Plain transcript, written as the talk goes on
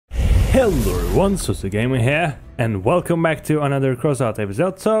Hello everyone, SUSLIK here, and welcome back to another CROSSOUT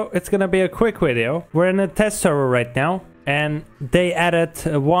episode. So it's gonna be a quick video. We're in a test server right now, and they added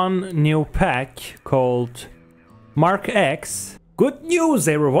one new pack called Mark X. Good news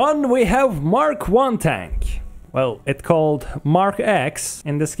everyone, we have Mark 1 tank. Well, it's called Mark X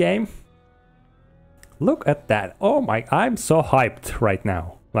in this game. Look at that. Oh my, I'm so hyped right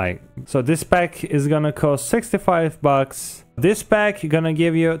now. So this pack is gonna cost 65 bucks. This pack gonna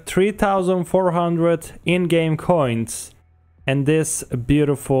give you 3,400 in-game coins and this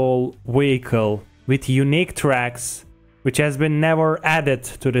beautiful vehicle with unique tracks, which has been never added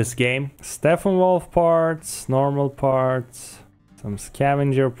to this game. Steppenwolf parts, normal parts, some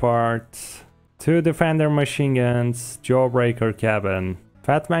scavenger parts, 2 defender machine guns, jawbreaker cabin,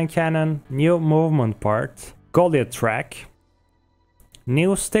 Fat Man cannon, new movement part, Goliath track,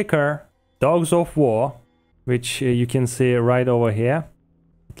 new sticker, Dogs of War, which you can see right over here.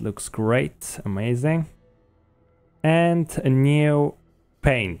 It looks great, amazing. And a new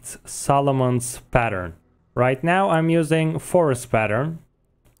paint, Solomon's pattern. Right now I'm using Forest pattern,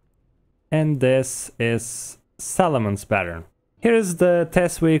 and this is Solomon's pattern. Here is the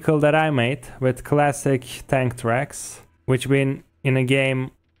test vehicle that I made with classic tank tracks, which been in a game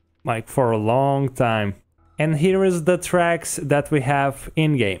like for a long time. And here is the tracks that we have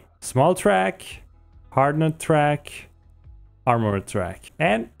in game. Small track, hardened track, armored track.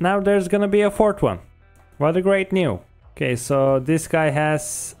 And now there's gonna be a 4th one. What a great new. Okay, so this guy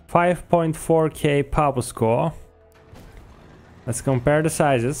has 5.4k power score. Let's compare the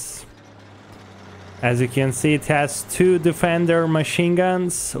sizes. As you can see, it has 2 defender machine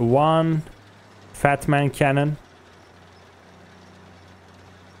guns, 1 Fat Man cannon.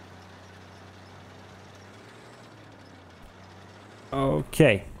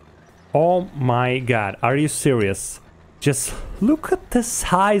 Okay. Oh my god, are you serious? Just look at the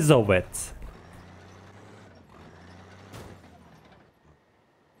size of it.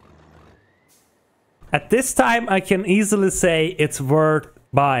 At this time, I can easily say it's worth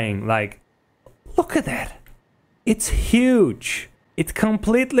buying. Like, look at that. It's huge. It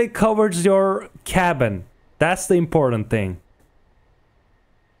completely covers your cabin. That's the important thing.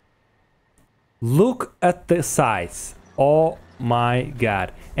 Look at the size. Oh my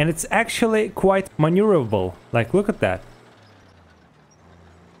god. And it's actually quite maneuverable. Like, look at that.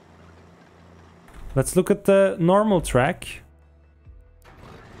 Let's look at the normal track.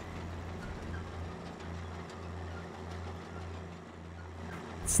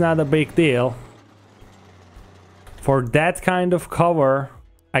 It's not a big deal. For that kind of cover,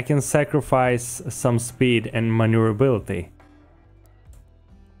 I can sacrifice some speed and maneuverability.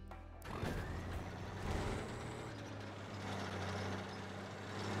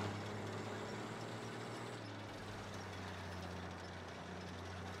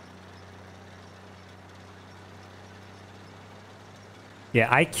 Yeah,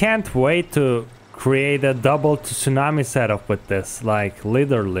 I can't wait to create a double tsunami setup with this, like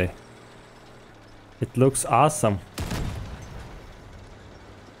literally. It looks awesome.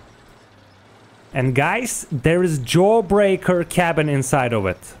 And guys, there is jawbreaker cabin inside of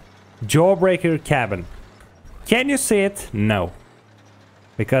it. Jawbreaker cabin. Can you see it? No.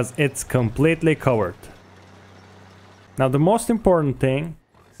 Because it's completely covered. Now the most important thing,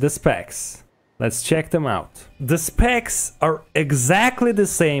 the specs. Let's check them out. The specs are exactly the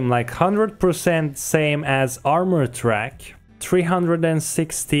same, like 100% same as armor track.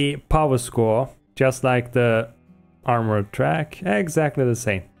 360 power score, just like the armor track, exactly the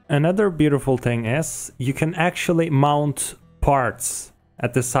same. Another beautiful thing is you can actually mount parts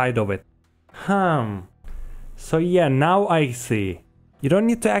at the side of it. So yeah, now I see. You don't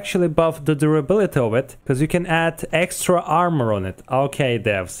need to actually buff the durability of it, because you can add extra armor on it. Okay,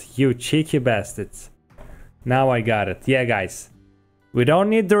 devs, you cheeky bastards. Now I got it. Yeah, guys. We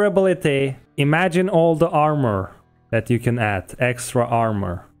don't need durability. Imagine all the armor that you can add. Extra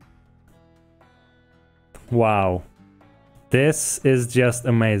armor. Wow. This is just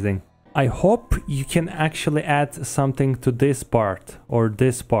amazing. I hope you can actually add something to this part or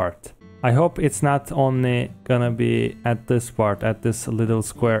this part. I hope it's not only gonna be at this part, at this little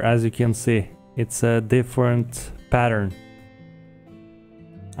square. As you can see, it's a different pattern.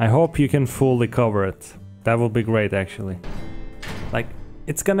 I hope you can fully cover it. That will be great, actually. Like,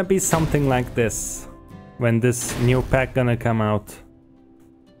 it's gonna be something like this when this new pack gonna come out.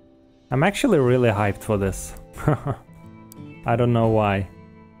 I'm actually really hyped for this. I don't know why.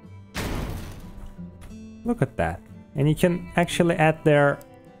 Look at that. And you can actually add there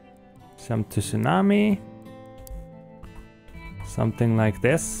some tsunami, something like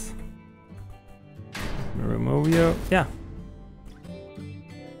this. Remove you, yeah.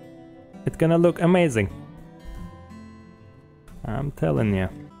 it's gonna look amazing. I'm telling you.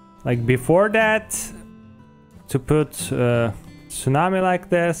 Like before that, to put tsunami like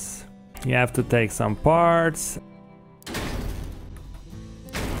this, you have to take some parts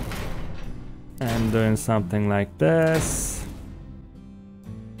and doing something like this.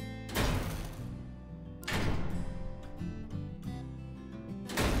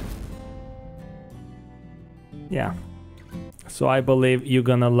 Yeah. So I believe you're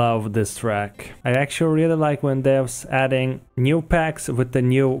gonna love this track. I actually really like when devs adding new packs with the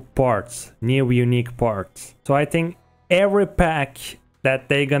new parts, new unique parts. So I think every pack that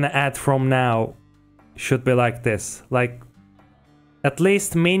they're gonna add from now should be like this. Like at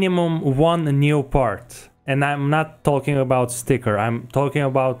least minimum one new part. And I'm not talking about sticker, I'm talking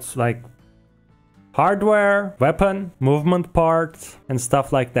about like hardware, weapon, movement parts and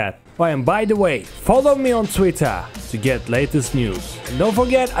stuff like that. Oh, and by the way, follow me on Twitter to get latest news. And don't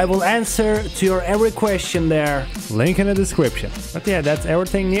forget, I will answer to your every question there. Link in the description. But yeah, that's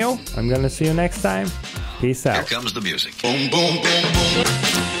everything new. I'm gonna see you next time. Peace out. Here comes the music. Boom, boom, boom, boom.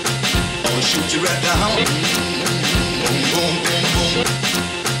 I'll shoot you right down. Boom, boom, boom, boom.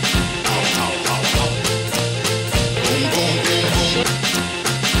 Ow, ow, ow, ow. Boom, boom, boom, boom.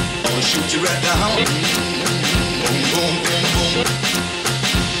 I'll shoot you right down. Boom, boom, boom, boom.